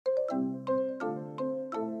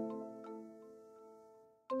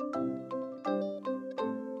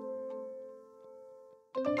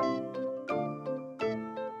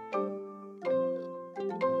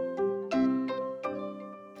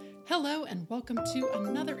Hello and welcome to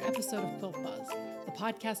another episode of Quilt Buzz, the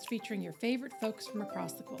podcast featuring your favorite folks from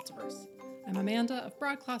across the Quiltiverse. I'm Amanda of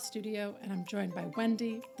Broadcloth Studio, and I'm joined by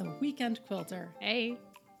Wendy, the weekend quilter. Hey.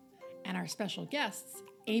 And our special guests,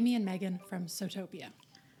 Amy and Megan from Sewtopia.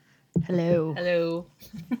 Hello. Hello.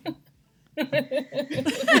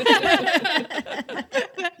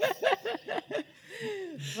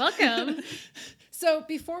 Welcome. So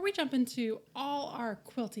before we jump into all our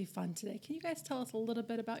quilty fun today, can you guys tell us a little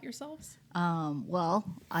bit about yourselves? Well,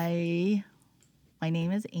 my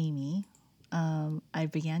name is Amy. I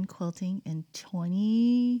began quilting in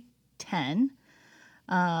 2010.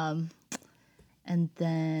 And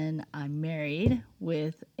then I'm married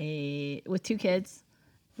with two kids,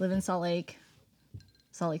 live in Salt Lake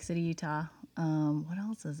City, Utah. What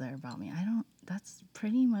else is there about me? That's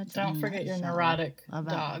pretty much. Don't forget your neurotic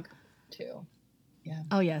dog too. Yeah.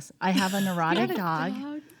 Oh yes, I have a neurotic dog.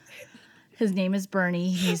 His name is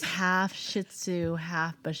Bernie. He's half Shih Tzu,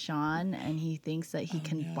 half Bashan, and he thinks that he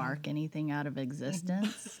can bark anything out of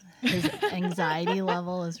existence. His anxiety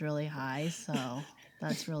level is really high, so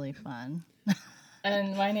that's really fun.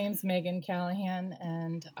 And my name's Megan Callahan,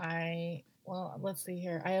 and let's see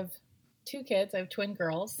here. I have two kids. I have twin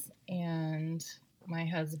girls, and my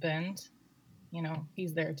husband,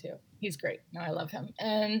 he's there too. He's great. No, I love him.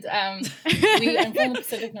 And I'm from the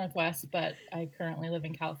Pacific Northwest, but I currently live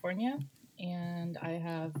in California. And I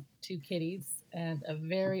have two kitties and a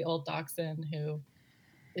very old dachshund who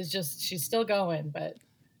is she's still going, but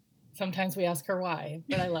sometimes we ask her why,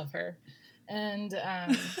 but I love her. And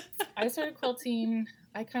I started quilting.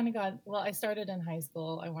 I started in high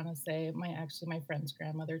school. I want to say my friend's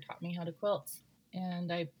grandmother taught me how to quilt.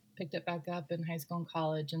 And I picked it back up in high school and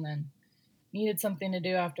college, and then needed something to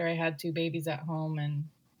do after I had two babies at home, and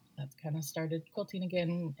that's kind of started quilting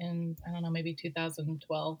again in, I don't know, maybe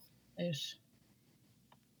 2012-ish.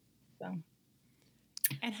 So.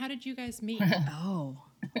 And how did you guys meet? How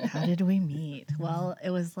did we meet? Well, it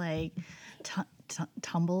was like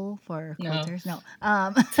Tumble for quilters. No.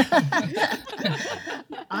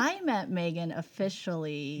 I met Megan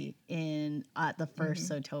officially at the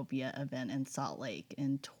first Sewtopia event in Salt Lake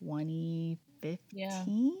in 2015. Yeah,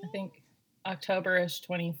 I think October-ish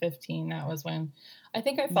 2015. That was when I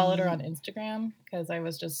think I followed her on Instagram because I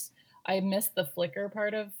missed the Flickr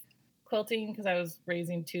part of quilting because I was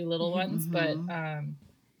raising two little ones, but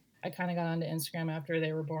I kind of got onto Instagram after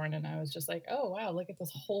they were born, and I was just like, oh wow, look at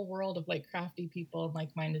this whole world of like crafty people and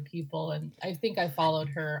like-minded people. And I think I followed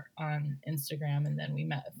her on Instagram, and then we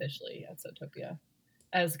met officially at Sewtopia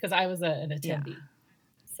because I was an attendee. Yeah.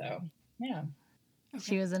 So yeah. Okay.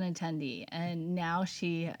 She was an attendee, and now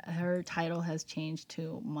her title has changed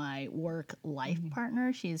to my work life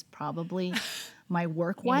partner. She's probably my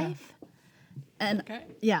work wife. And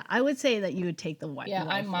I would say that you would take the wife. Yeah,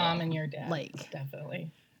 I'm mom and your dad. Like,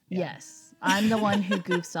 definitely. Yeah. Yes. I'm the one who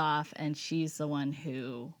goofs off, and she's the one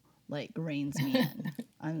who like reins me in.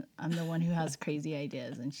 I'm the one who has crazy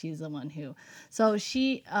ideas, and she's the one who. So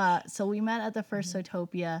we met at the first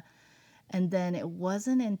Sewtopia. And then it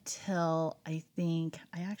wasn't until I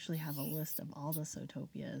actually have a list of all the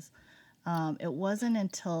Sewtopias. It wasn't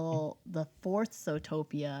until the fourth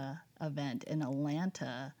Sewtopia event in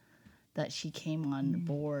Atlanta that she came on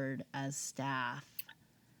board as staff.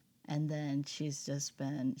 And then she's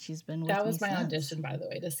been with me. That was my audition, by the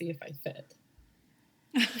way, to see if I fit.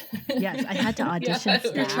 Yes, I had to audition for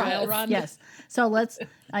your trial run. Yes. So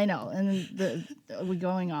I know, and we're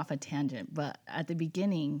going off a tangent, but at the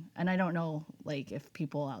beginning, and I don't know like if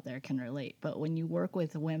people out there can relate, but when you work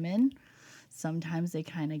with women, sometimes they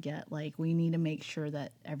kind of get like, we need to make sure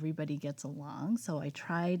that everybody gets along. So I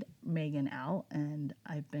tried Megan out, and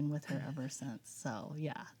I've been with her ever since. So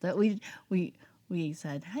yeah, that we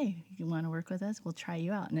said, hey, you want to work with us? We'll try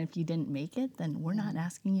you out. And if you didn't make it, then we're not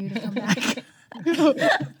asking you to come back.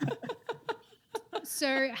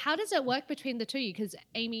 So how does it work between the two of you? Because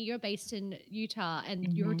Amy, you're based in Utah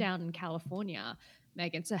and you're down in California,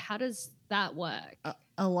 Megan. So how does that work?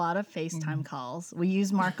 A lot of FaceTime calls. We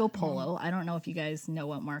use Marco Polo. I don't know if you guys know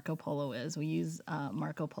what Marco Polo is. We use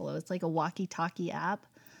Marco Polo. It's like a walkie-talkie app.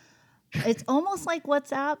 It's almost like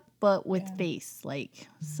WhatsApp, but with face.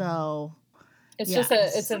 So...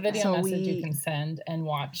 It's a video message you can send and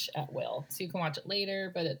watch at will. So you can watch it later,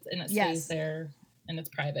 but it stays there, and it's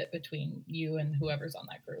private between you and whoever's on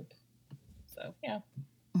that group. So yeah.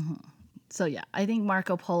 So yeah, I think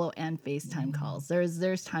Marco Polo and FaceTime calls.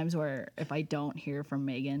 There's times where if I don't hear from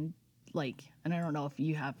Megan, and I don't know if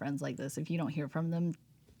you have friends like this, if you don't hear from them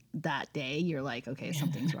that day, you're like, okay,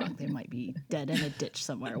 something's wrong. They might be dead in a ditch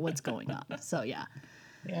somewhere. What's going on? So yeah.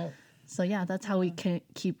 Yeah. So yeah, that's how we can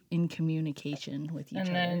keep in communication with each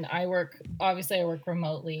other. And then I work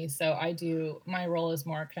remotely. So my role is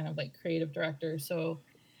more kind of like creative director. So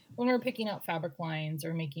when we're picking out fabric lines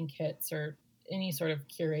or making kits or any sort of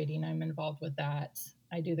curating, I'm involved with that.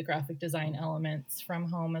 I do the graphic design elements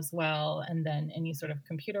from home as well, and then any sort of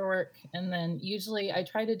computer work. And then usually I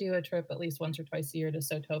try to do a trip at least once or twice a year to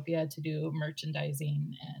Sotopia to do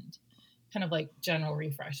merchandising and kind of like general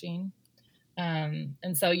refreshing.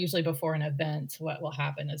 And so usually before an event, what will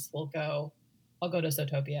happen is I'll go to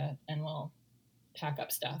Sotopia and we'll pack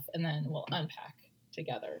up stuff and then we'll unpack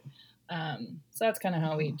together. So that's kind of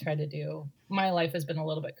how we try to do. My life has been a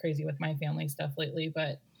little bit crazy with my family stuff lately,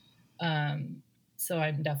 but so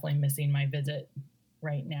I'm definitely missing my visit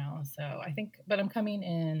right now. So I think, but I'm coming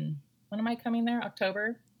in. When am I coming there?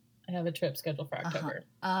 October. I have a trip scheduled for October.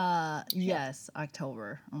 Yes,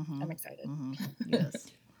 October. I'm excited.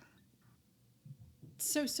 Yes.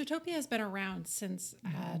 So Sotopia has been around since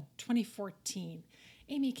 2014.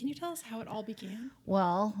 Amy, can you tell us how it all began?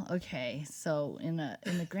 Well, okay. So in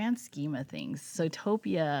the grand scheme of things,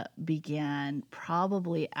 Sotopia began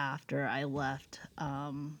probably after I left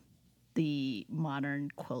the Modern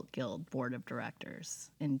Quilt Guild board of directors,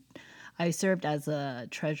 and I served as a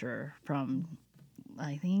treasurer from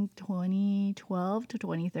I think 2012 to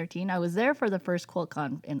 2013. I was there for the first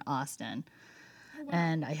QuiltCon in Austin. Oh, wow.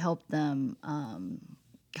 And I helped them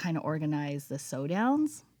kind of organize the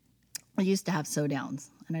sewdowns. I used to have sewdowns,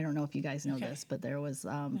 and I don't know if you guys know this, but there was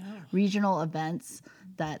regional events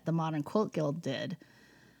that the Modern Quilt Guild did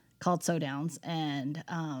called sewdowns, and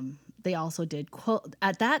they also did quilt.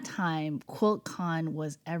 At that time, QuiltCon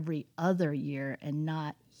was every other year and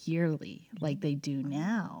not yearly like they do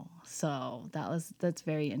now. So that's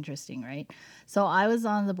very interesting, right? So I was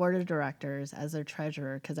on the board of directors as a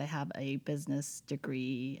treasurer because I have a business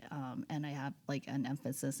degree and I have like an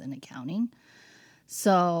emphasis in accounting.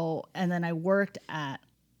 So, and then I worked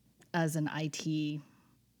as an IT,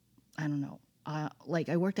 I don't know, I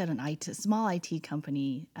worked at an small IT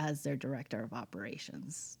company as their director of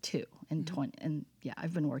operations too. And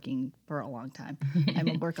I've been working for a long time. I'm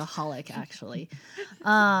a workaholic actually.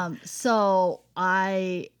 So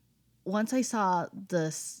once I saw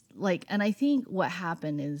this, and I think what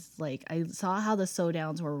happened is I saw how the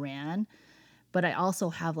sewdowns were ran, but I also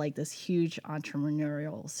have this huge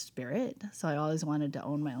entrepreneurial spirit. So I always wanted to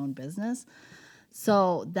own my own business.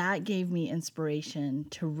 So that gave me inspiration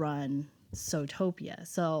to run Sotopia.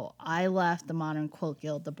 So I left the Modern Quilt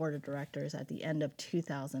Guild, the board of directors, at the end of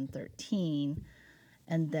 2013,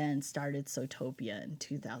 and then started Sotopia in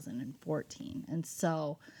 2014. And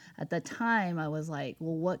so at the time, I was like,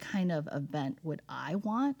 well, what kind of event would I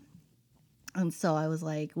want? And so I was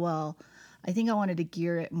like, well, I think I wanted to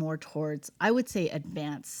gear it more towards, I would say,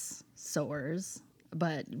 advanced sewers,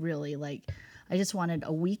 but really I just wanted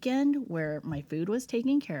a weekend where my food was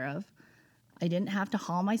taken care of. I didn't have to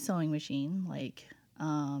haul my sewing machine,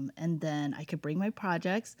 and then I could bring my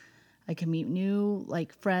projects. I could meet new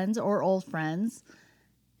friends or old friends,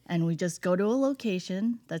 and we just go to a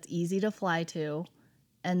location that's easy to fly to,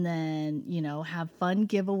 and then have fun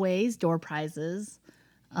giveaways, door prizes.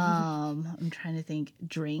 I'm trying to think,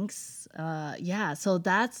 drinks. So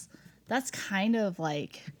that's kind of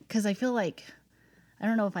because I feel I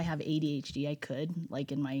don't know if I have ADHD. I could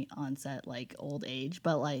in my onset old age,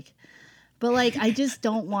 but I just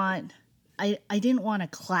don't want, I didn't want a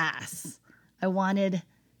class. I wanted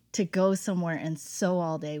to go somewhere and sew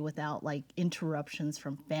all day without interruptions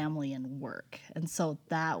from family and work. And so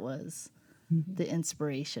that was the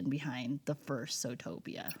inspiration behind the first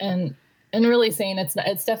Sotopia. And really saying it's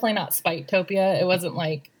definitely not Spitopia. It wasn't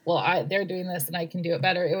they're doing this and I can do it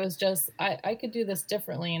better. It was just, I could do this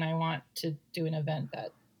differently, and I want to do an event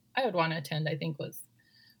that I would want to attend, I think was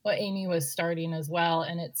what Amy was starting as well.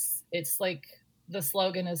 And it's the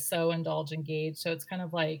slogan is "So Indulge, Engage." So it's kind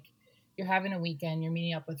of you're having a weekend, you're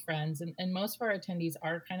meeting up with friends, and most of our attendees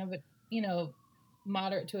are kind of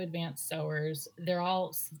moderate to advanced sewers. They're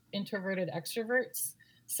all introverted extroverts.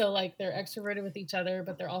 So they're extroverted with each other,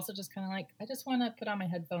 but they're also just kind of I just want to put on my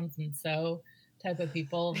headphones and sew type of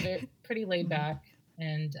people. They're pretty laid back.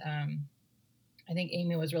 And I think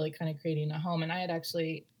Amy was really kind of creating a home. And I had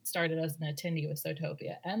actually started as an attendee with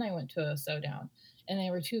Sotopia, and I went to a sewdown, and they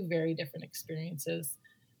were two very different experiences.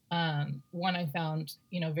 One I found,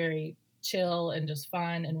 very chill and just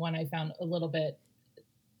fun, and one I found a little bit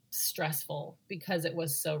stressful because it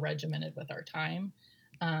was so regimented with our time.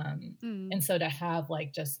 And so to have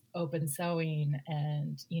just open sewing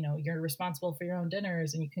and, you're responsible for your own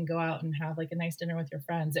dinners, and you can go out and have a nice dinner with your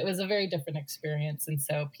friends. It was a very different experience. And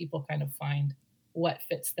so people kind of find what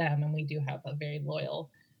fits them. And we do have a very loyal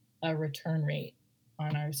a return rate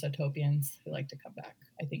on our Sewtopians who like to come back,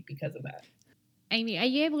 I think because of that. Amy, are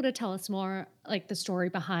you able to tell us more, like the story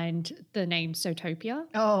behind the name Sewtopia?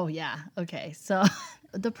 Oh, yeah. Okay. So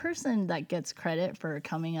the person that gets credit for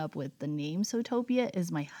coming up with the name Sewtopia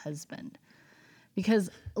is my husband. Because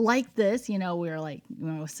like this, we were like,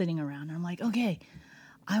 sitting around and I'm like, okay,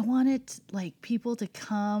 I wanted like people to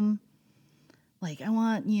come, like I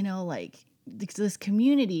want, like this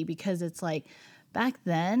community, because it's like back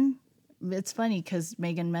then, it's funny because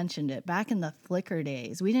Megan mentioned it. Back in the Flickr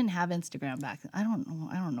days, we didn't have Instagram back then. I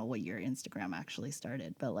don't know what year Instagram actually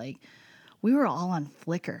started, but like we were all on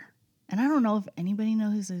Flickr. And I don't know if anybody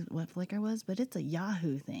knows what Flickr was, but it's a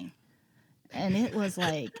Yahoo thing. And it was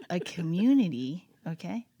like a community,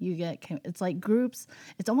 okay? It's like groups.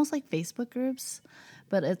 It's almost like Facebook groups,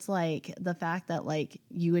 but it's like the fact that like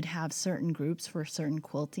you would have certain groups for certain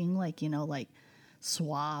quilting, like, like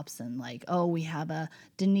swaps and like, oh, we have a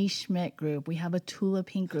Denise Schmidt group, we have a Tula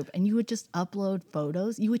Pink group, and you would just upload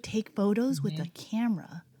photos. You would take photos with a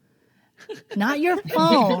camera, not your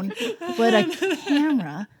phone, but a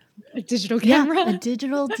camera, A digital camera? a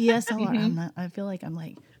digital DSLR. I feel like I'm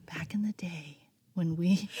like back in the day when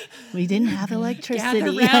we didn't have electricity.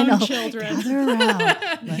 Gather round, children. Gather around.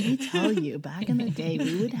 Let me tell you, back in the day,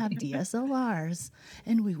 we would have DSLRs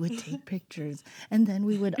and we would take pictures and then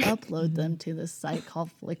we would upload them to this site called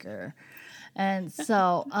Flickr. And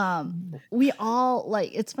so we all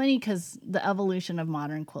like, it's funny because the evolution of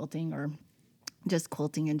modern quilting, or just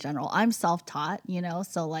quilting in general, I'm self-taught,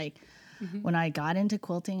 so like when I got into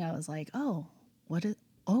quilting, I was like, oh,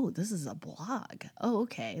 this is a blog. Oh,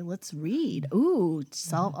 okay, let's read. Ooh,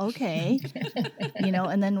 okay.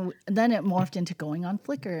 And then it morphed into going on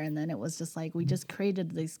Flickr, and then it was just like we just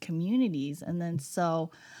created these communities. And then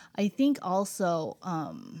so I think also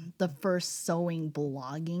the first sewing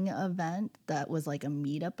blogging event that was like a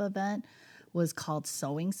meetup event was called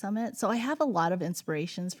Sewing Summit. So I have a lot of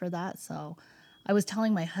inspirations for that. So I was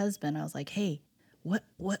telling my husband, I was like, hey, what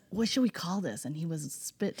should we call this? And he was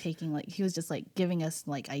spit taking, like, he was just like giving us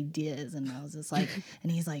like ideas. And I was just like,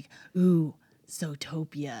 and he's like, ooh,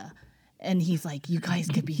 Sewtopia. And he's like, you guys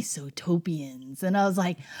could be Sewtopians. And I was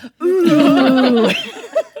like, ooh.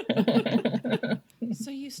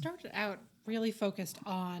 So you started out really focused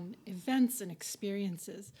on events and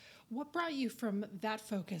experiences. What brought you from that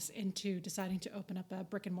focus into deciding to open up a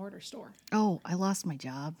brick and mortar store? Oh, I lost my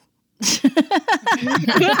job.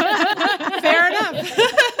 Fair enough.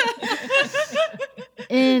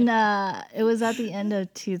 And it was at the end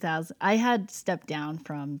of 2000. I had stepped down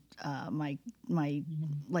from my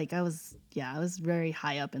like I was very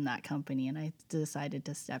high up in that company, and I decided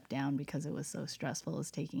to step down because it was so stressful. It was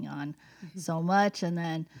taking on so much. And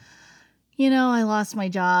then I lost my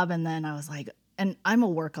job, and then I was like, and I'm a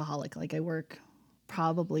workaholic. Like I work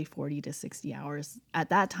probably 40 to 60 hours.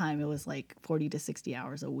 At that time, it was like 40 to 60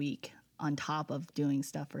 hours a week on top of doing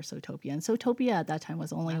stuff for Sewtopia. And Sewtopia at that time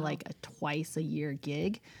was only like a twice a year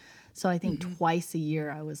gig. So I think twice a year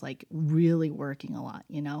I was like really working a lot,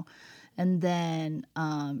 And then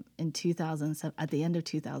in 2007, at the end of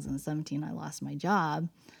 2017, I lost my job,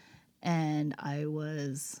 and I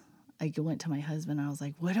went to my husband and I was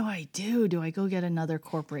like, what do I do? Do I go get another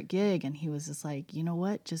corporate gig? And he was just like, you know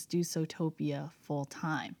what? Just do Sewtopia full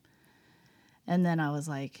time. And then I was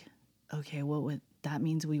like, okay, that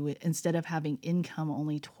means we would, instead of having income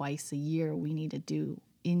only twice a year, we need to do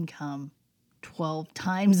income 12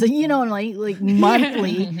 times, like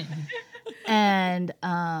monthly. And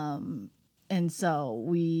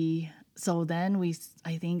then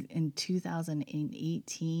I think in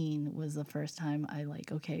 2018 was the first time I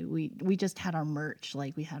we just had our merch,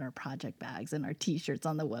 like we had our project bags and our t-shirts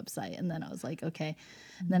on the website. And then I was like, okay.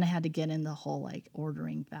 And then I had to get in the whole like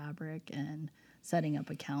ordering fabric and setting up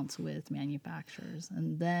accounts with manufacturers.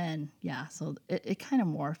 And then, so it kind of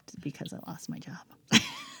morphed because I lost my job.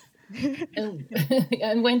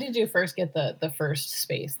 And when did you first get the first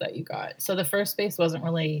space that you got? So the first space wasn't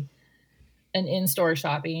really an in-store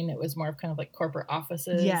shopping. It was more of kind of like corporate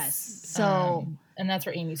offices. Yes. So, and that's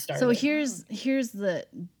where Amy started. So here's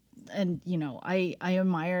I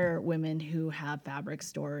admire women who have fabric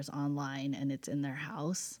stores online and it's in their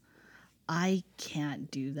house. I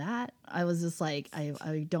can't do that. I was just like,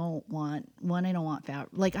 I don't want fabric.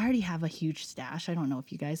 Like I already have a huge stash. I don't know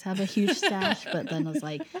if you guys have a huge stash, but then I was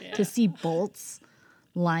like, to see bolts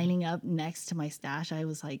lining up next to my stash, I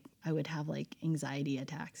was like, I would have like anxiety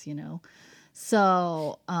attacks,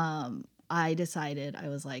 So I decided, I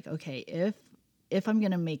was like, okay, if I'm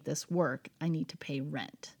going to make this work, I need to pay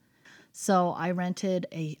rent. So I rented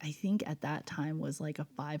I think at that time was like a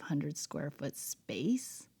 500 square foot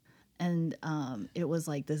space. and it was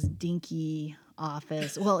like this dinky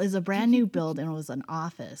office. Well, it was a brand new build, and it was an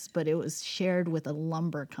office, but it was shared with a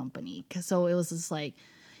lumber company. So it was just like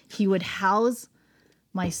he would house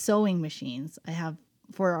my sewing machines. I have,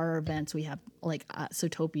 for our events, we have like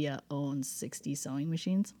Zootopia owns 60 sewing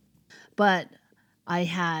machines, but I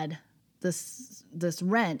had this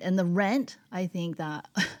rent, and the rent, I think the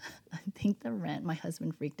rent, my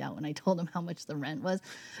husband freaked out when I told him how much the rent was,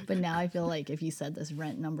 but now I feel like if you said this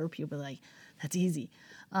rent number, people are like, that's easy.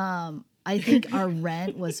 I think our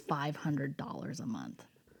rent was $500 a month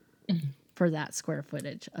for that square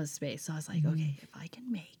footage of space. So I was like, okay, if I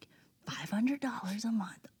can make $500 a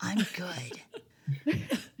month, I'm good.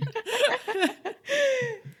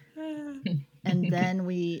 And then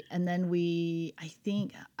we, I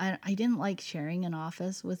think I didn't like sharing an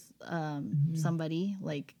office with somebody,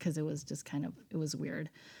 like, because it was just it was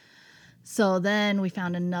weird. So then we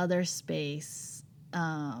found another space,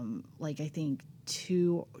 like I think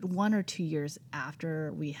 1 or 2 years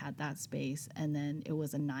after we had that space, and then it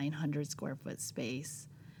was a 900 square foot space,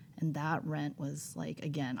 and that rent was like,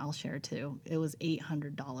 again, I'll share too, it was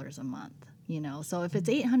 $800 a month, so if it's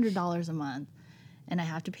 $800 a month and I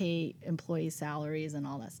have to pay employee salaries and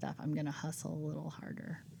all that stuff, I'm gonna hustle a little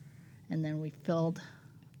harder. And then we filled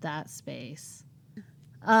that space.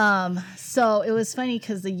 So it was funny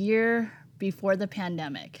because the year before the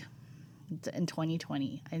pandemic, in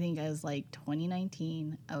 2020, I think I was like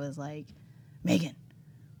 2019, I was like, Megan,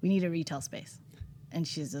 we need a retail space. And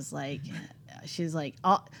she's like,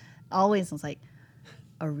 always was like,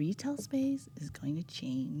 a retail space is going to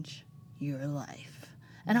change your life.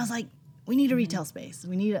 And I was like, we need a retail space.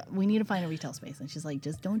 We need to find a retail space. And she's like,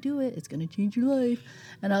 just don't do it. It's going to change your life.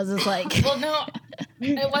 And I was just like, well, no,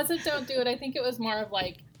 it wasn't don't do it. I think it was more of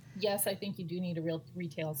like, yes, I think you do need a real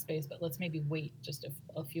retail space, but let's maybe wait just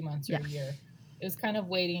a few months or a year. It was kind of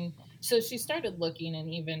waiting. So she started looking, and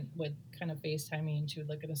even would kind of FaceTime me, and she would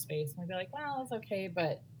look at a space and I'd be like, well, it's okay.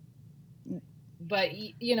 But it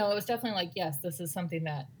was definitely like, yes, this is something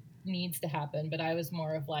that needs to happen. But I was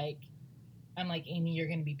more of like, I'm like, Amy, you're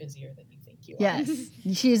going to be busier than you think you are. Yes.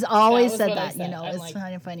 She's always said that, it's like,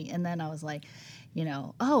 kind of funny. And then I was like,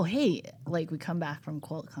 oh, hey, like we come back from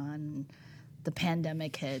QuiltCon and the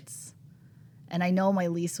pandemic hits. And I know my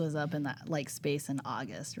lease was up in that like space in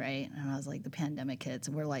August, right? And I was like, the pandemic hits,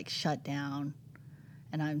 we're like shut down.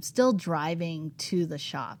 And I'm still driving to the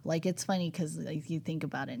shop. Like, it's funny because like, you think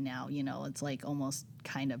about it now, it's like almost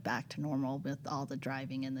kind of back to normal with all the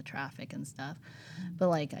driving and the traffic and stuff. But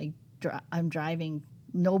like I'm driving,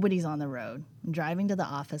 nobody's on the road. I'm driving to the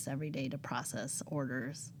office every day to process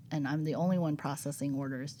orders. And I'm the only one processing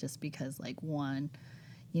orders just because, like, one,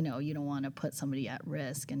 you don't want to put somebody at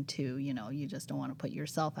risk. And two, you just don't want to put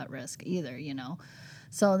yourself at risk either,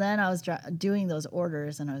 So then I was doing those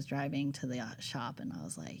orders, and I was driving to the shop, and I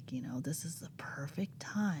was like, this is the perfect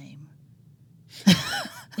time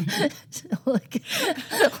look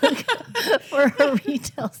for a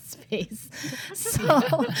retail space. So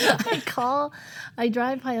I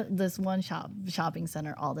drive by this one shopping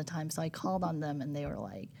center all the time. So I called on them, and they were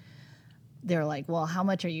like, well, how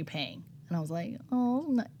much are you paying? And I was like,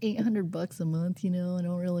 oh, $800 a month, I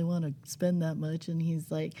don't really want to spend that much. And he's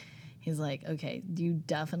like, okay,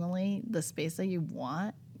 the space that you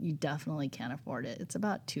want, you definitely can't afford it. It's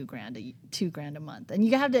about $2,000 a month. And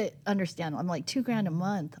you have to understand, I'm like, $2,000 a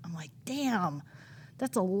month. I'm like, damn,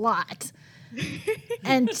 that's a lot.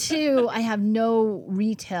 And two, I have no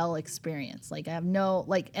retail experience. Like, I have no,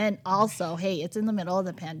 like, and also, hey, it's in the middle of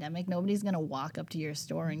the pandemic. Nobody's going to walk up to your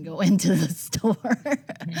store and go into the store.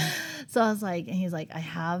 So I was like, and he's like, I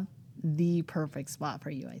have the perfect spot for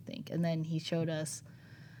you, I think. And then he showed us,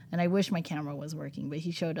 and I wish my camera was working, but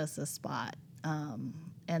he showed us a spot.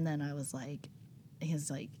 And then I was like,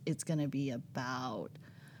 he's like, it's going to be about,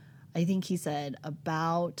 I think he said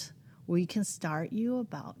we can start you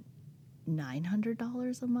about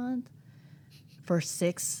 $900 a month for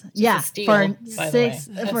 6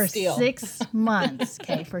 months.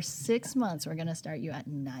 Okay, for 6 months we're gonna start you at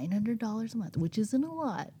 $900 a month, which isn't a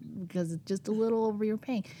lot because it's just a little over your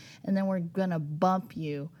paying, and then we're gonna bump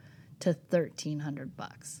you to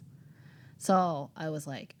 $1,300. So I was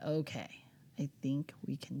like, okay, I think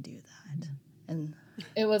we can do that. And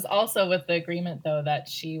it was also with the agreement though that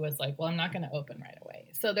she was like, well, I'm not going to open right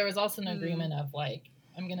away. So there was also an agreement of like,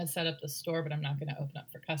 I'm going to set up the store, but I'm not going to open up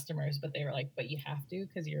for customers. But they were like, but you have to,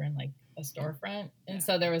 because you're in like a storefront. And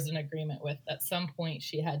so there was an agreement with at some point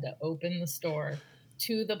she had to open the store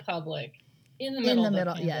to the public in the middle of the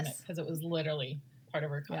pandemic, because it was literally part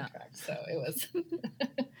of her contract. So it was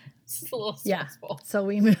just a little stressful. So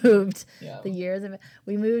we moved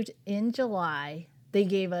we moved in July they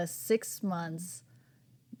gave us 6 months.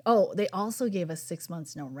 Oh, they also gave us 6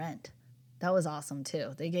 months no rent. That was awesome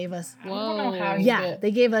too. They gave us I don't know how you yeah, get. they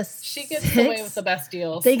gave us She gets away with the best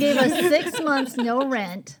deals. They gave us 6 months no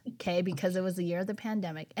rent, okay, because it was the year of the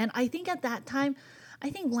pandemic. And I think at that time, I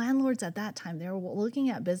think landlords at that time, they were looking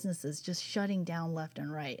at businesses just shutting down left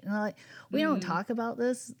and right. And like, we don't talk about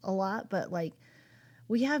this a lot, but like,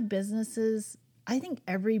 we have businesses. I think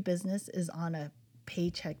every business is on a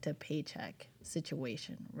paycheck to paycheck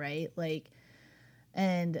situation, right? Like,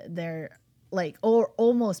 and they're like, or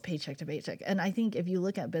almost paycheck to paycheck. And I think if you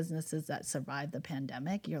look at businesses that survived the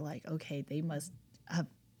pandemic, you're like, okay, they must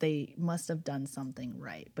have done something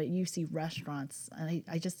right. But you see restaurants, and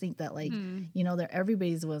I just think that like, you know,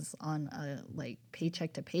 everybody's was on a like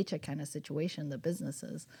paycheck to paycheck kind of situation, the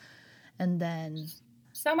businesses. And then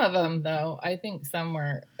some of them, though, I think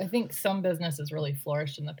some businesses really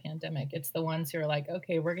flourished in the pandemic. It's the ones who are like,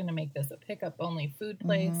 okay, we're going to make this a pickup only food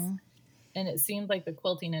place. And it seemed like the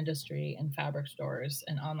quilting industry and fabric stores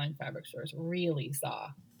and online fabric stores really saw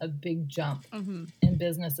a big jump in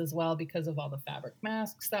business as well because of all the fabric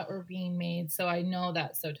masks that were being made. So I know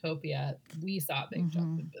that Sewtopia, we saw a big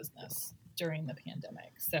jump in business during the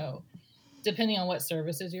pandemic. So depending on what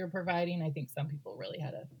services you're providing, I think some people really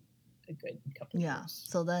had a good couple of years.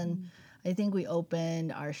 So then I think we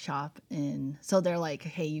opened our shop so they're like,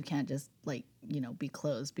 hey, you can't just like, you know, be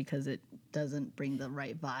closed because it doesn't bring the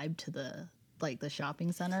right vibe to the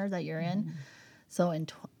shopping center that you're in. So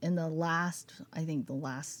in the last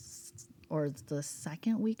or the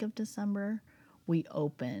second week of December, we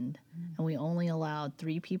opened and we only allowed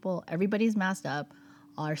 3 people. Everybody's masked up.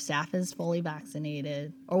 Our staff is fully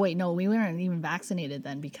vaccinated. Or wait, no, we weren't even vaccinated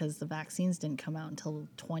then because the vaccines didn't come out until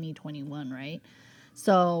 2021, right?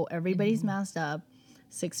 So everybody's masked up,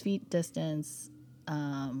 6 feet distance,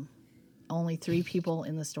 only 3 people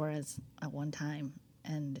in the store at one time.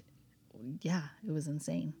 And yeah, it was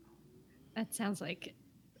insane. That sounds like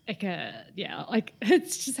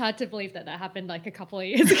it's just hard to believe that happened like a couple of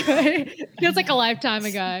years ago. Feels like a lifetime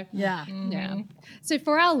ago. Yeah. Yeah. So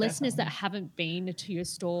for our listeners that haven't been to your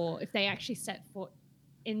store, if they actually set foot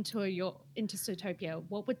into Sewtopia,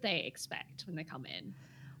 what would they expect when they come in?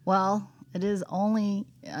 Well, it is only,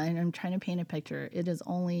 I'm trying to paint a picture. It is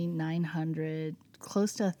only 900,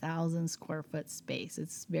 close to 1,000 square foot space.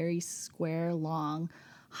 It's very square, long,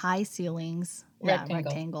 high ceilings.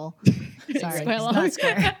 Rectangle. Sorry, Square long. not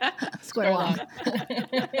square. Square long.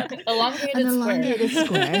 Elongated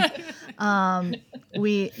square.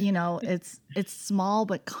 We, you know, it's small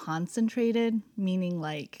but concentrated, meaning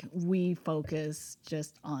like we focus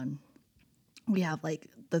just on. We have like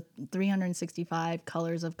the 365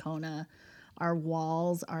 colors of Kona. Our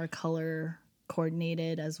walls are color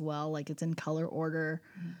coordinated as well, like it's in color order,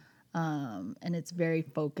 and it's very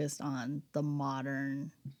focused on the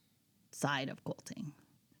modern side of quilting.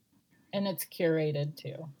 And it's curated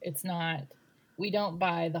too. It's not, we don't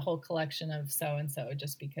buy the whole collection of so-and-so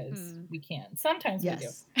just because we can. Sometimes we do.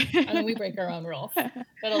 I mean, we break our own rules.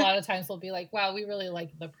 But a lot of times we'll be like, wow, we really like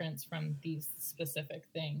the prints from these specific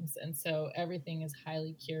things. And so everything is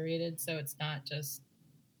highly curated. So it's not just,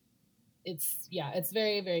 it's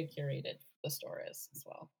very, very curated. The store is as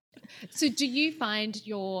well. So do you find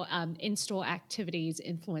your in-store activities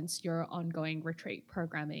influence your ongoing retreat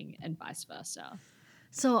programming and vice versa?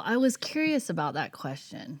 So I was curious about that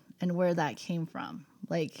question and where that came from.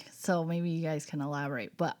 Like, so maybe you guys can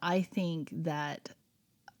elaborate. But I think that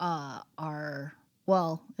it's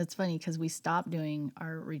funny because we stopped doing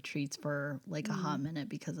our retreats for like a hot minute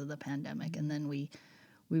because of the pandemic. And then we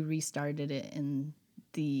restarted it in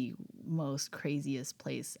the most craziest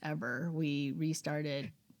place ever. We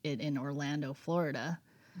restarted it in Orlando, Florida.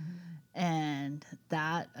 And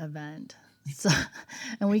that event, so,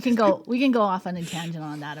 and we can go off on a tangent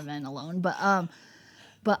on that event alone, but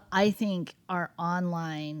I think our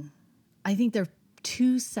online, I think they're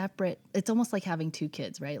 2 separate. It's almost like having 2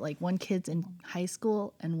 kids, right? Like one kid's in high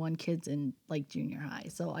school and one kid's in like junior high.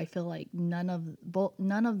 So I feel like none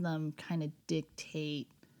of them kind of dictate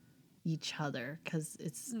each other because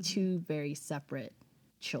it's 2 very separate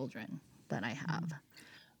children that I have.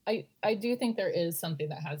 I do think there is something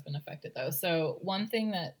that has been affected though. So one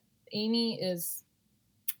thing that Amy is,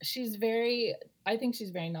 I think she's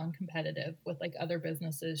very non-competitive with like other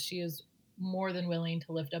businesses. She is more than willing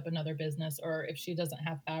to lift up another business, or if she doesn't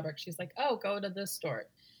have fabric, she's like, oh, go to this store.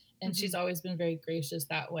 And she's always been very gracious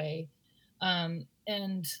that way.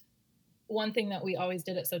 And one thing that we always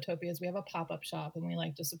did at Sewtopia is we have a pop-up shop, and we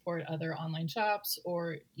like to support other online shops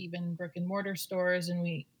or even brick and mortar stores. And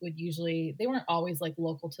we would usually, they weren't always like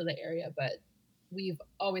local to the area, but we've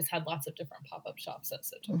always had lots of different pop-up shops at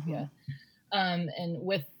Sewtopia. and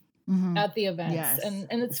with Mhm. at the events. Yes.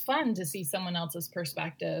 And it's fun to see someone else's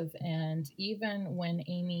perspective. And even when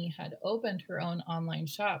Amy had opened her own online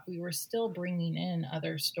shop, we were still bringing in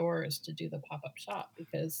other stores to do the pop-up shop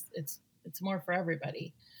because it's more for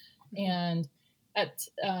everybody. And at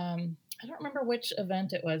I don't remember which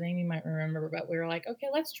event it was. Amy might remember, but we were like, okay,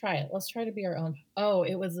 let's try it. Let's try to be our own. Oh,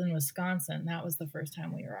 it was in Wisconsin. That was the first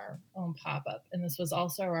time we were our own pop-up. And this was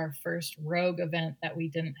also our first Rogue event that we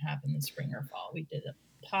didn't have in the spring or fall. We did a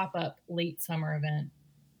pop-up late summer event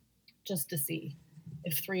just to see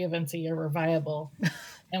if 3 events a year were viable.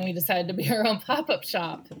 And we decided to be our own pop-up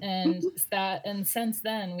shop. And since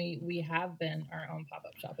then we have been our own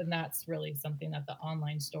pop-up shop. And that's really something that the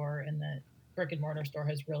online store and the brick and mortar store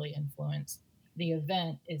has really influenced. The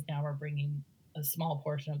event is now we're bringing a small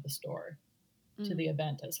portion of the store to the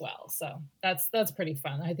event as well. So that's pretty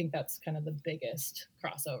fun. I think that's kind of the biggest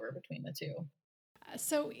crossover between the two.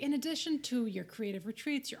 So, in addition to your creative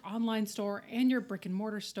retreats, your online store, and your brick and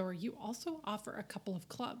mortar store, you also offer a couple of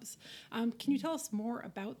clubs. Can you tell us more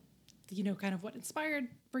about, kind of what inspired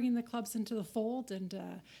bringing the clubs into the fold, and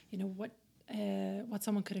what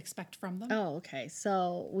someone could expect from them? Oh, okay.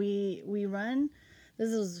 So we run.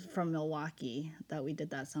 This is from Milwaukee that we did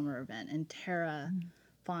that summer event, and Tara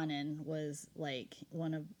Fonin was like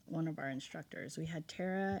one of our instructors. We had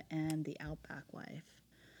Tara and the Outback Wife.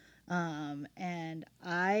 And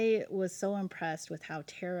I was so impressed with how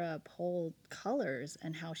Tara pulled colors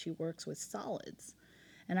and how she works with solids.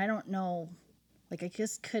 And I don't know, like, I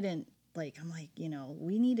just couldn't, like, I'm like,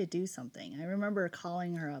 we need to do something. I remember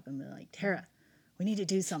calling her up and being like, Tara, we need to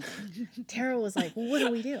do something. Tara was like, well, what do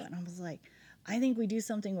we do? And I was like, I think we do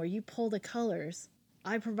something where you pull the colors,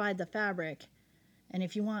 I provide the fabric, and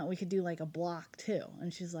if you want, we could do like a block too.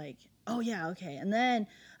 And she's like, oh yeah, okay. And then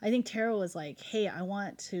I think Tara was like, hey, I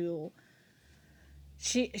want to,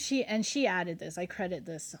 she added this, I credit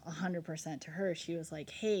this 100% to her. She was like,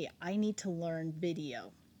 hey, I need to learn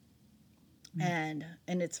video. And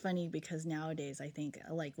it's funny because nowadays I think,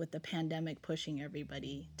 like, with the pandemic pushing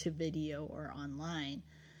everybody to video or online,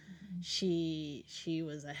 she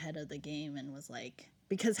was ahead of the game and was like,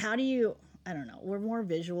 because how do you, I don't know, we're more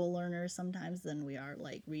visual learners sometimes than we are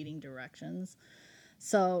like reading directions.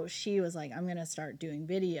 So she was like, I'm going to start doing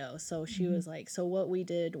video. So she was like, so what we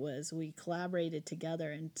did was we collaborated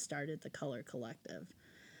together and started the Color Collective.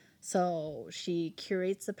 So she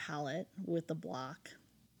curates the palette with the block.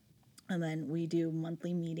 And then we do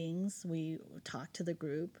monthly meetings. We talk to the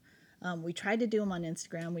group. We tried to do them on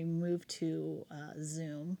Instagram. We moved to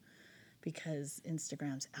Zoom because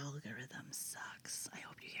Instagram's algorithm sucks. I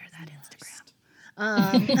hope you hear that, Instagram.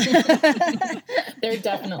 They're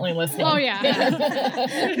definitely listening. Oh, yeah.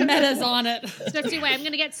 Meta's on it. Stokesy, wait, I'm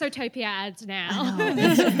going to get Zootopia ads now.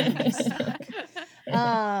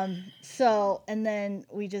 So, and then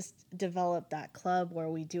we just developed that club where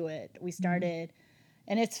we do it. We started,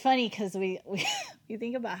 and it's funny because we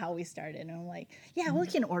think about how we started, and I'm like, yeah, we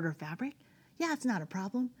can order fabric. Yeah, it's not a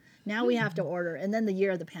problem. Now we have to order. And then the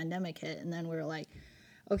year of the pandemic hit, and then we were like,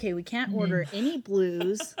 okay, we can't order any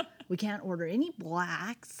blues. We can't order any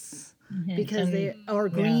blacks because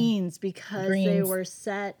greens because they were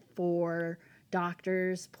set for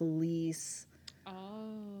doctors, police.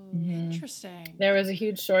 Oh, interesting. There was a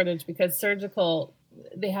huge shortage because surgical,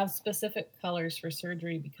 they have specific colors for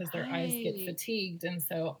surgery because their eyes get fatigued. And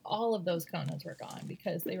so all of those Konas were gone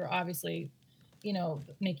because they were obviously,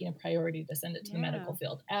 making a priority to send it to the medical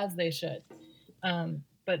field, as they should.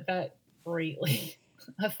 But that greatly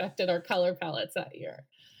affected our color palettes that year.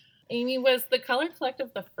 Amy, was the Color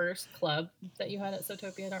Collective the first club that you had at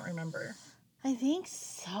Zootopia? I don't remember. I think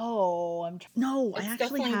so. I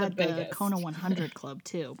actually had the Kona 100 club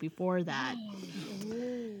too before that.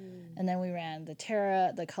 And then we ran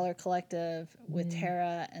the Color Collective with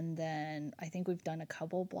Tara, and then I think we've done a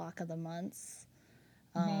couple Block of the Months.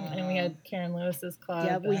 And we had Karen Lewis's club.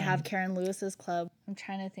 Yeah, we have Karen Lewis's club. I'm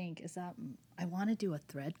trying to think, I want to do a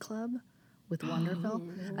thread club with Wonderful.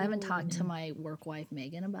 I haven't talked to my work wife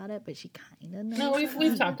Megan about it, but she kind of knows. No,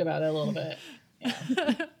 we've talked about it a little bit.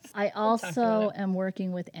 Yeah. I also am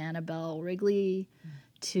working with Annabelle Wrigley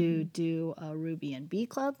to do a Ruby and Bee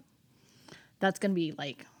club. That's going to be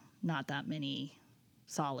like not that many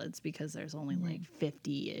solids because there's only like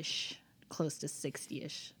 50-ish, close to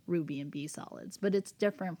 60-ish Ruby and Bee solids, but it's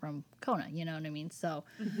different from Kona, you know what I mean? So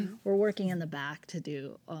we're working in the background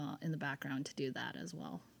to do that as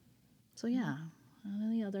well. So yeah,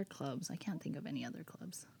 any other clubs? I can't think of any other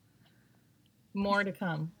clubs. More to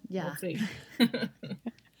come. Yeah. We'll see.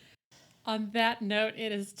 On that note,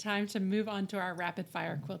 it is time to move on to our rapid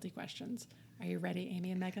fire quilty questions. Are you ready,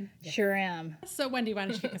 Amy and Megan? Sure am. So Wendy, why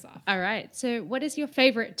don't you kick us off? All right. So, what is your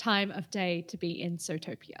favorite time of day to be in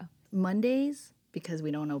Zootopia? Mondays, because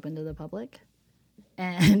we don't open to the public.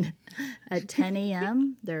 And at 10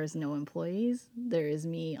 a.m., there's no employees. There is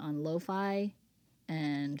me on lo-fi.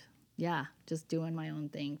 And yeah, just doing my own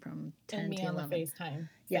thing from 10 And me to on 11. the FaceTime.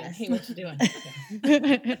 Yes. Hey, what you doing?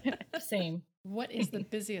 Yeah. Same. What is the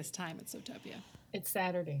busiest time at Zootopia? It's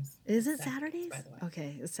Saturdays. Is it Saturdays, Saturdays? by the way.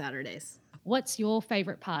 Okay, it's Saturdays. What's your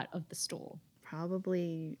favorite part of the store?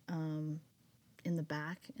 Probably in the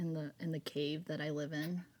back, in the cave that I live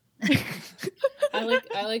in.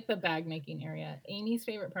 I like the bag making area. Amy's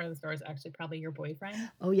favorite part of the store is actually probably your boyfriend.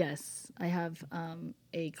 Oh yes, I have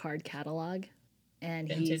a card catalog, and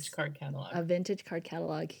Vintage he's card catalog. a vintage card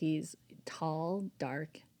catalog. He's tall,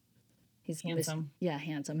 dark. He's Handsome.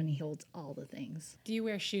 handsome, and he holds all the things. Do you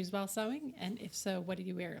wear shoes while sewing? And if so, what do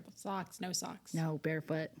you wear? Socks? No socks? No,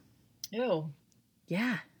 barefoot. Ew.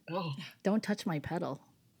 Yeah, Oh. don't touch my pedal.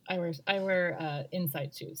 I wear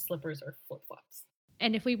inside shoes, slippers or flip flops.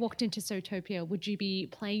 And if we walked into Zootopia, would you be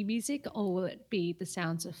playing music or will it be the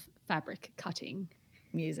sounds of fabric cutting?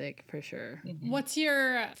 Music for sure. What's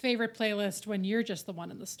your favorite playlist when you're just the one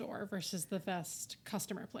in the store versus the best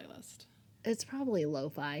customer playlist? It's probably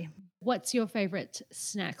lo-fi. What's your favorite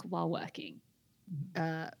snack while working?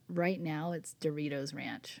 Right now, it's Doritos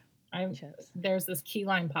Ranch chips. There's this key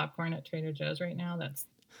lime popcorn at Trader Joe's right now. That's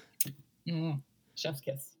chef's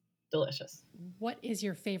kiss. Delicious. What is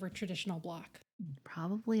your favorite traditional block?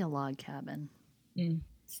 Probably a log cabin.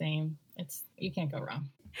 Same. You can't go wrong.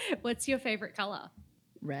 What's your favorite color?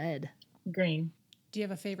 Red. Green. Do you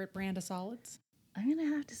have a favorite brand of solids? I'm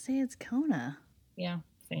gonna have to say it's Kona. Yeah,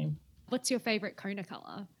 same. What's your favorite Kona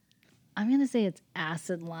color? I'm gonna say it's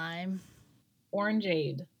acid lime.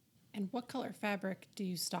 Orangeade. And what color fabric do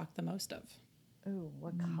you stock the most of? Oh,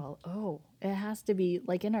 what color? Oh, it has to be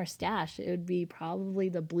like in our stash. It would be probably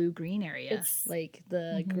the blue-green area, It's- like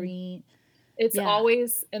the green. It's Yeah.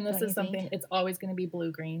 always, and this Don't you is something, think? it's always going to be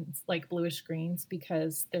blue greens, like bluish greens,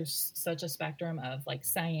 because there's such a spectrum of like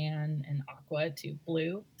cyan and aqua to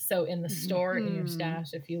blue. So in the store, in your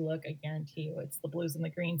stash, if you look, I guarantee you it's the blues and the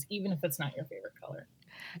greens, even if it's not your favorite color.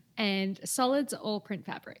 And solids or print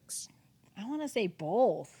fabrics? I want to say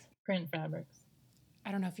both. Print fabrics.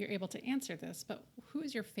 I don't know if you're able to answer this, but who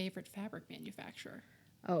is your favorite fabric manufacturer?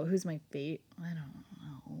 Oh, who's my fate? I don't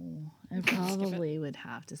know. I it. probably would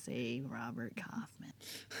have to say Robert Kaufman.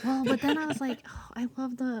 Well, but then I was like, oh, I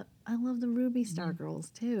love the Ruby Star Girls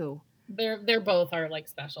too. They're both are like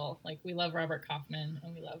special. Like we love Robert Kaufman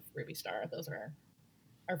and we love Ruby Star. Those are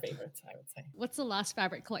our favorites, I would say. What's the last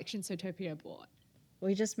fabric collection Zootopia bought?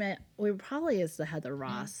 We just met. We probably is the Heather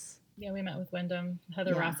Ross. Yeah, we met with Wyndham.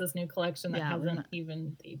 Heather Yeah. Ross's new collection that Yeah, we hasn't met-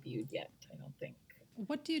 even debuted yet, I don't think.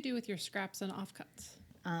 What do you do with your scraps and offcuts?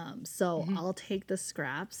 So I'll take the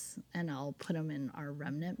scraps and I'll put them in our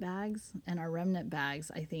remnant bags. And our remnant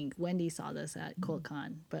bags, I think Wendy saw this at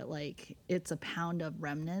QuiltCon, but like it's a pound of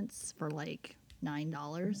remnants for like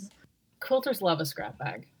 $9. Quilters love a scrap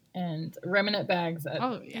bag and remnant bags. At,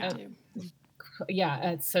 Oh, yeah. at,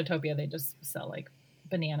 at Zootopia, they just sell like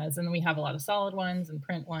bananas. And we have a lot of solid ones and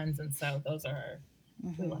print ones. And so those are,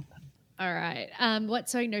 we love them. All right. What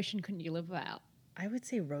sewing notion couldn't you live without? I would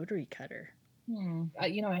say rotary cutter.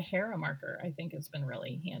 A Hera marker, I think, has been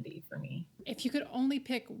really handy for me. If you could only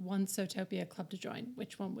pick one Zootopia club to join,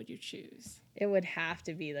 which one would you choose? It would have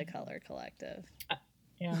to be the Color Collective.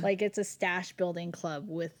 Yeah. Like it's a stash building club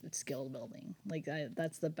with skill building. Like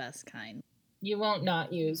that's the best kind. You won't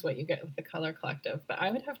not use what you get with the Color Collective, but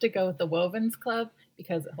I would have to go with the Wovens Club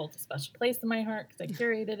because it holds a special place in my heart because I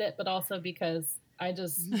curated it, but also because I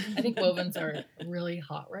think Wovens are really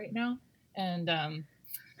hot right now. And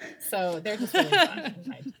so they're just really fun.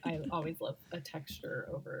 I always love a texture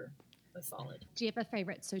over a solid. Do you have a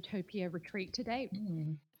favorite Zootopia retreat to date?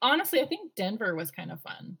 Honestly, I think Denver was kind of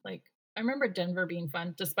fun. Like, I remember Denver being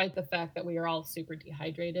fun, despite the fact that we were all super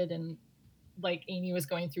dehydrated and like Amy was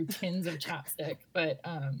going through tins of chapstick. But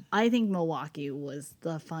I think Milwaukee was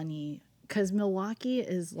the funny because Milwaukee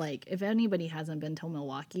is like, if anybody hasn't been to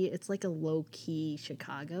Milwaukee, it's like a low key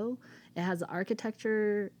Chicago. It has the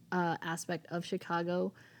architecture aspect of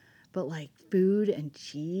Chicago, but like food and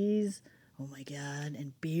cheese, oh my God,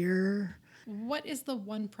 and beer. What is the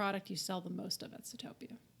one product you sell the most of at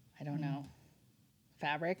Zootopia? I don't know.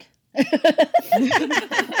 Fabric.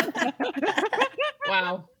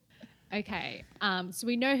 wow. Okay. So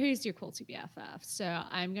we know who's your quilty BFF. So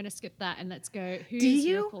I'm going to skip that and let's go. Who's Do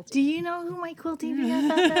your you? quilty? Do you know who my quilty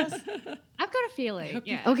BFF is? I've I've got a feeling.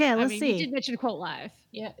 Okay. Yeah. Okay, I let's mean, see. You did mention Quilt Life.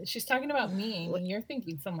 Yeah, she's talking about me, and you're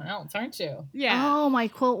thinking someone else, aren't you? Yeah. Oh, my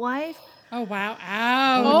quilt wife. Oh, wow.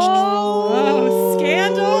 Ouch. Oh.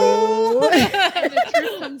 Scandal. And the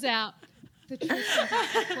truth comes out. The truth comes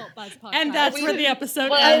out on the Quilt Buzz podcast. And that's where the episode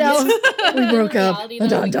Well, I ends. know. We broke up. Reality, though,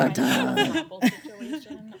 Dun, we dun, kind of have a dun. couple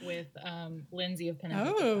situation with Lindsay of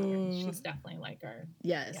Penelope. Oh. She's definitely like our.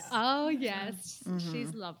 Yes. Yeah. Oh, yes. Mhm.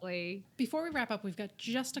 She's lovely. Before we wrap up, we've got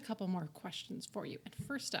just a couple more questions for you. And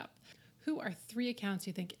first up, who are 3 accounts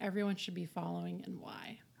you think everyone should be following and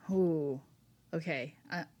why? Ooh. Okay.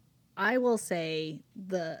 I will say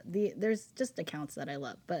there's just accounts that I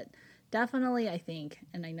love, but definitely I think,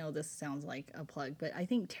 and I know this sounds like a plug, but I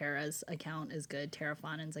think Tara's account is good. Tara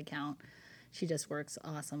Fonen's account. She just works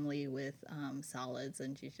awesomely with solids,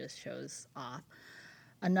 and she just shows off.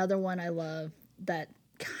 Another one I love that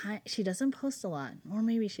she doesn't post a lot, or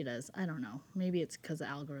maybe she does. I don't know. Maybe it's because of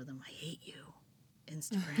algorithm. I hate you,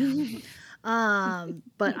 Instagram.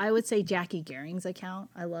 But I would say Jackie Gehring's account.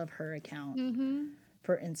 I love her account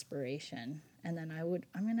for inspiration. And then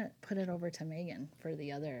I'm going to put it over to Megan for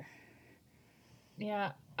the other.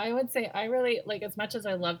 Yeah, I would say I really like, as much as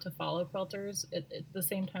I love to follow quilters, at the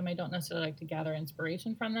same time, I don't necessarily like to gather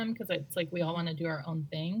inspiration from them, because it's like we all want to do our own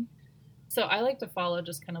thing. So I like to follow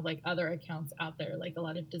just kind of like other accounts out there, like a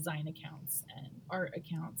lot of design accounts and art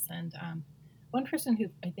accounts. And one person who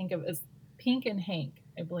I think of is Pink and Hank,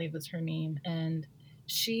 I believe is her name. And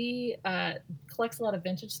she collects a lot of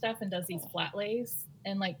vintage stuff and does these flat lays.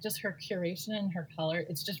 And like just her curation and her color,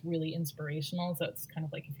 it's just really inspirational. So it's kind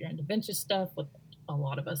of like if you're into vintage stuff, what a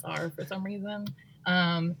lot of us are for some reason,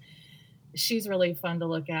 she's really fun to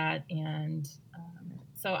look at. And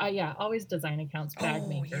so always design accounts, bag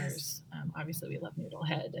makers. Yes. Obviously we love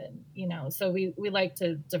Noodlehead, and so we like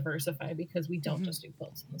to diversify, because we don't just do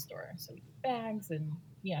quilts in the store. So we do bags, and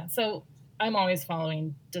so I'm always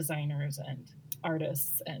following designers and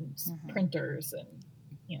artists and printers, and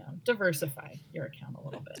diversify your account a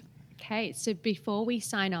little bit. Okay, so before we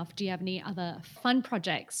sign off, do you have any other fun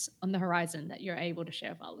projects on the horizon that you're able to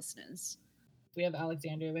share with our listeners? We have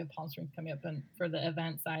Alexandria, we have Palm Springs coming up for the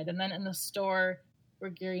event side. And then in the store, we're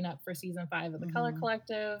gearing up for season 5 of the Color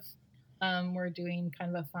Collective. We're doing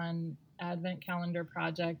kind of a fun advent calendar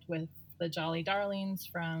project with the Jolly Darlings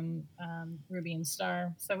from Ruby and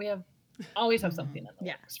Star. So we always have something in the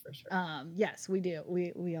works, for sure. Yes, we do.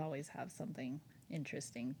 We always have something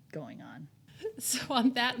interesting going on. So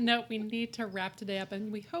on that note, we need to wrap today up,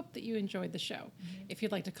 and we hope that you enjoyed the show. If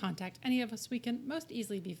you'd like to contact any of us, we can most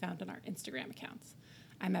easily be found on our Instagram accounts.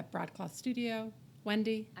 I'm at Broadcloth Studio.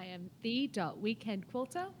 Wendy. I am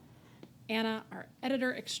the.weekendquilter. Anna, our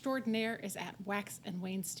editor extraordinaire, is at Wax and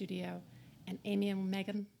Wayne Studio. And Amy and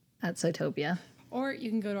Megan at Zootopia. Or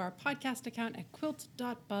you can go to our podcast account at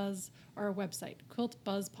quilt.buzz, or our website,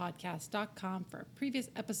 quiltbuzzpodcast.com, for previous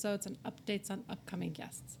episodes and updates on upcoming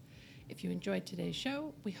guests. If you enjoyed today's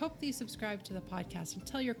show, we hope that you subscribe to the podcast and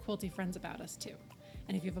tell your quilty friends about us too.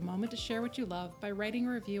 And if you have a moment to share what you love by writing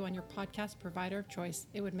a review on your podcast provider of choice,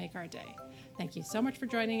 it would make our day. Thank you so much for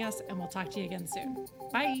joining us, and we'll talk to you again soon.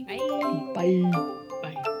 Bye. Bye.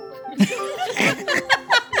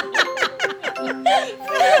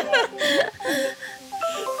 Bye.